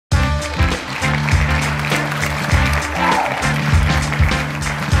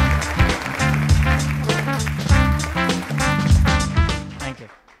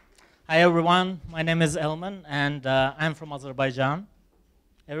Hi everyone, my name is Elman and I'm from Azerbaijan.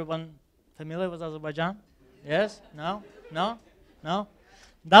 Everyone familiar with Azerbaijan? Yes? No? No? No?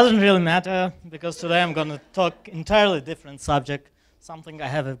 Doesn't really matter because today I'm going to talk entirely different subject, something I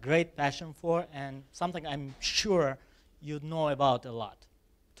have a great passion for and something I'm sure you know about a lot,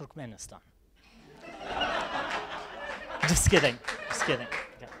 Turkmenistan. Just kidding, just kidding.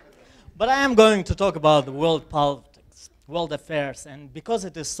 Okay. But I am going to talk about the world politics, world affairs, and because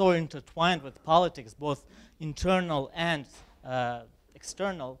it is so intertwined with politics, both internal and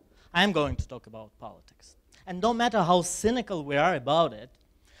external, I am going to talk about politics. And no matter how cynical we are about it,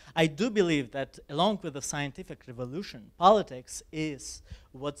 I do believe that along with the scientific revolution, politics is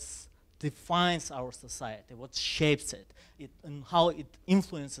what defines our society, what shapes it, and how it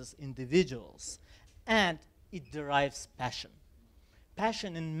influences individuals. And it derives passion.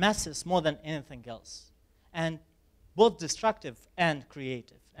 Passion in masses more than anything else. And both destructive and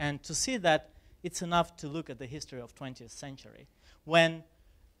creative. And to see that, it's enough to look at the history of 20th century, when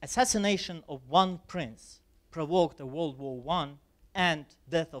assassination of one prince provoked a World War I and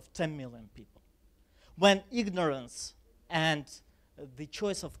death of 10 million people. When ignorance and the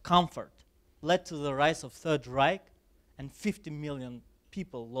choice of comfort led to the rise of Third Reich and 50 million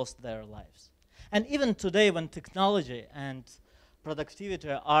people lost their lives. And even today, when technology and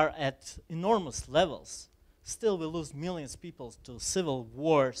productivity are at enormous levels, still we lose millions of people to civil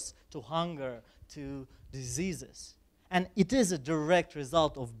wars, to hunger, to diseases. And it is a direct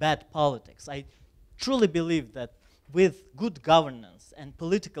result of bad politics. I truly believe that with good governance and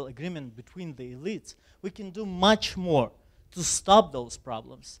political agreement between the elites, we can do much more to stop those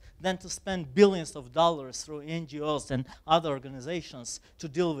problems than to spend billions of dollars through NGOs and other organizations to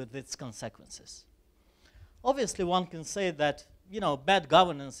deal with its consequences. Obviously, one can say that bad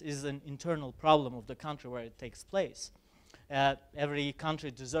governance is an internal problem of the country where it takes place. Every country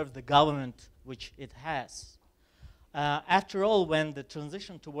deserves the government which it has. After all, when the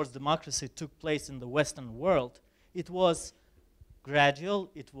transition towards democracy took place in the Western world, it was gradual,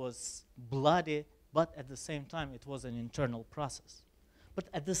 it was bloody, but at the same time, it was an internal process. But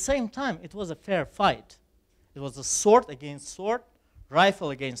at the same time, it was a fair fight. It was a sword against sword,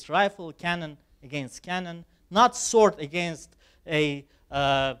 rifle against rifle, cannon against cannon, not sword against a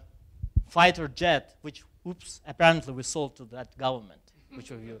fighter jet, which, oops, apparently we sold to that government,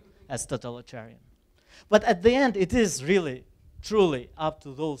 which we view as totalitarian. But at the end, it is really, truly up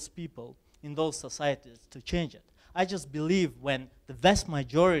to those people in those societies to change it. I just believe when the vast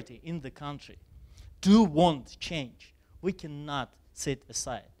majority in the country do want change, we cannot sit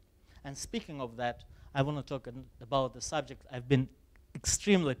aside. And speaking of that, I want to talk about the subject I've been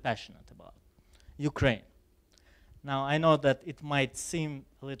extremely passionate about, Ukraine. Now, I know that it might seem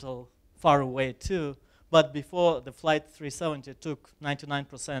a little far away too, but before the Flight 370 took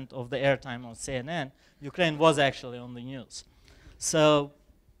 99% of the airtime on CNN, Ukraine was actually on the news. So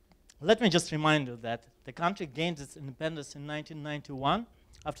let me just remind you that the country gained its independence in 1991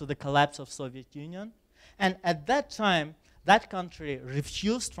 after the collapse of Soviet Union. And at that time, that country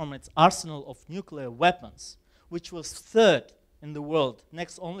refused from its arsenal of nuclear weapons, which was third in the world,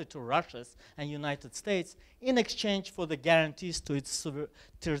 next only to Russia and United States, in exchange for the guarantees to its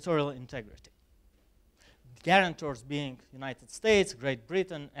territorial integrity. Guarantors being United States, Great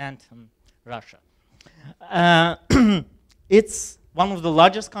Britain, and Russia. It's one of the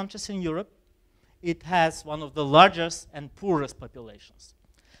largest countries in Europe. It has one of the largest and poorest populations.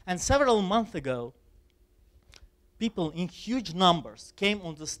 And several months ago, people in huge numbers came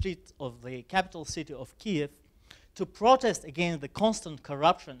on the streets of the capital city of Kiev to protest against the constant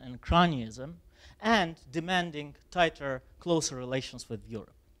corruption and cronyism and demanding tighter, closer relations with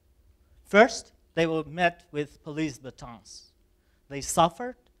Europe. First, they were met with police batons. They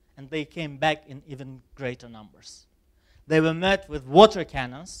suffered, and they came back in even greater numbers. They were met with water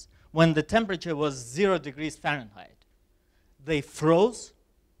cannons when the temperature was 0 degrees Fahrenheit. They froze,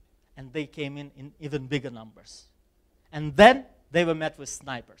 and they came in even bigger numbers. And then they were met with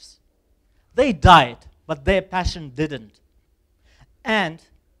snipers. They died, but their passion didn't. And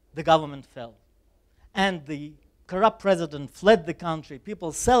the government fell. And the corrupt president fled the country.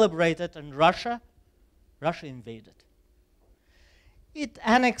 People celebrated, and Russia invaded. It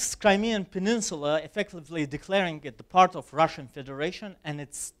annexed Crimean Peninsula, effectively declaring it the part of Russian Federation, and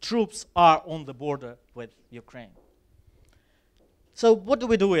its troops are on the border with Ukraine. So what do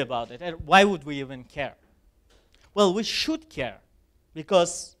we do about it, and why would we even care? Well, we should care,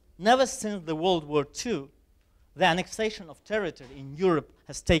 because never since the World War II, the annexation of territory in Europe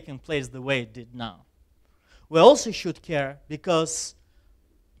has taken place the way it did now. We also should care because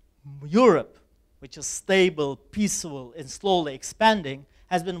Europe, which is stable, peaceful, and slowly expanding,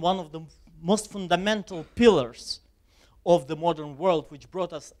 has been one of the most fundamental pillars of the modern world, which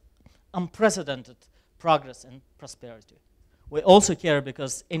brought us unprecedented progress and prosperity. We also care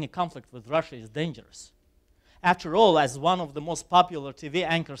because any conflict with Russia is dangerous. After all, as one of the most popular TV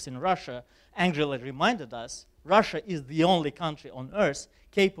anchors in Russia angrily reminded us, Russia is the only country on earth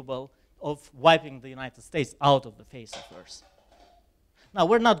capable of wiping the United States out of the face of Earth. Now,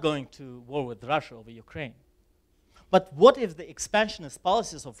 we're not going to war with Russia over Ukraine. But what if the expansionist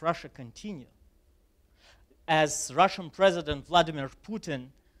policies of Russia continue? As Russian President Vladimir Putin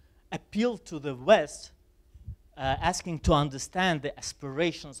appealed to the West, asking to understand the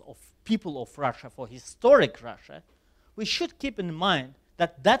aspirations of people of Russia for historic Russia, we should keep in mind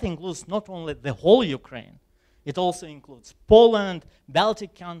that that includes not only the whole Ukraine, it also includes Poland,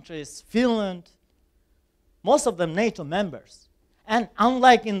 Baltic countries, Finland, most of them NATO members. And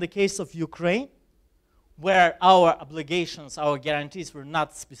unlike in the case of Ukraine, where our obligations, our guarantees were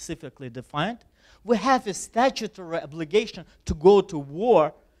not specifically defined, we have a statutory obligation to go to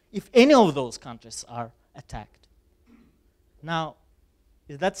war if any of those countries are attacked. Now,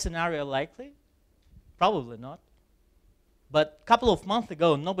 is that scenario likely? Probably not. But a couple of months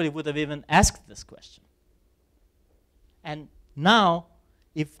ago, nobody would have even asked this question. And now,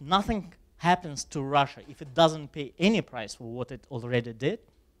 if nothing happens to Russia, if it doesn't pay any price for what it already did,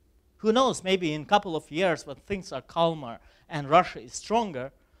 who knows, maybe in a couple of years when things are calmer and Russia is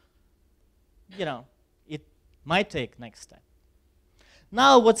stronger, you know, it might take next step.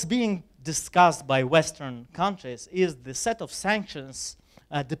 Now what's being discussed by Western countries is the set of sanctions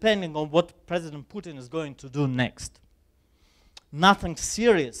depending on what President Putin is going to do next. Nothing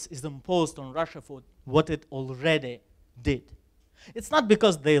serious is imposed on Russia for what it already did. It's not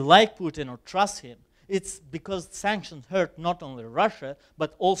because they like Putin or trust him. It's because sanctions hurt not only Russia,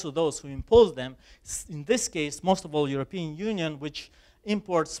 but also those who impose them. In this case, most of all, European Union, which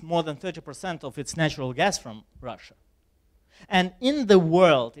imports more than 30% of its natural gas from Russia. And in the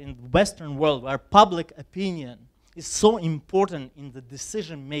world, in the Western world, where public opinion is so important in the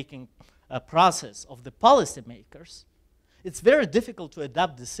decision-making process of the policymakers, it's very difficult to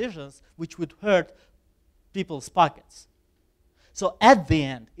adopt decisions which would hurt people's pockets. So at the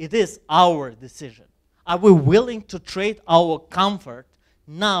end, it is our decision. Are we willing to trade our comfort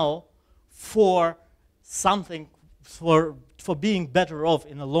now for something, for being better off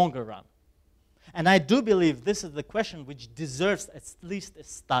in the longer run? And I do believe this is the question which deserves at least a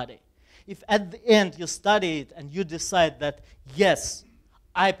study. If at the end you study it and you decide that, yes,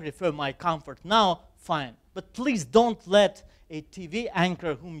 I prefer my comfort now, fine. But please don't let a TV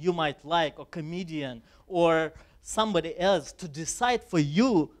anchor whom you might like, or comedian, or somebody else to decide for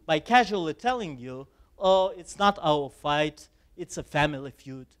you by casually telling you, oh, it's not our fight, it's a family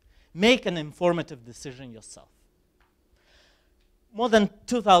feud. Make an informative decision yourself. More than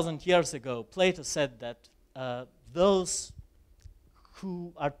 2,000 years ago, Plato said that those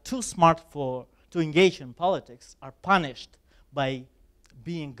who are too smart to engage in politics are punished by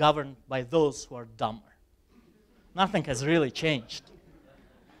being governed by those who are dumber. Nothing has really changed.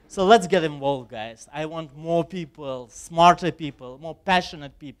 So let's get involved, guys. I want more people, smarter people, more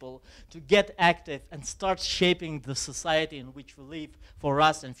passionate people to get active and start shaping the society in which we live for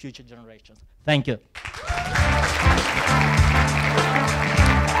us and future generations. Thank you.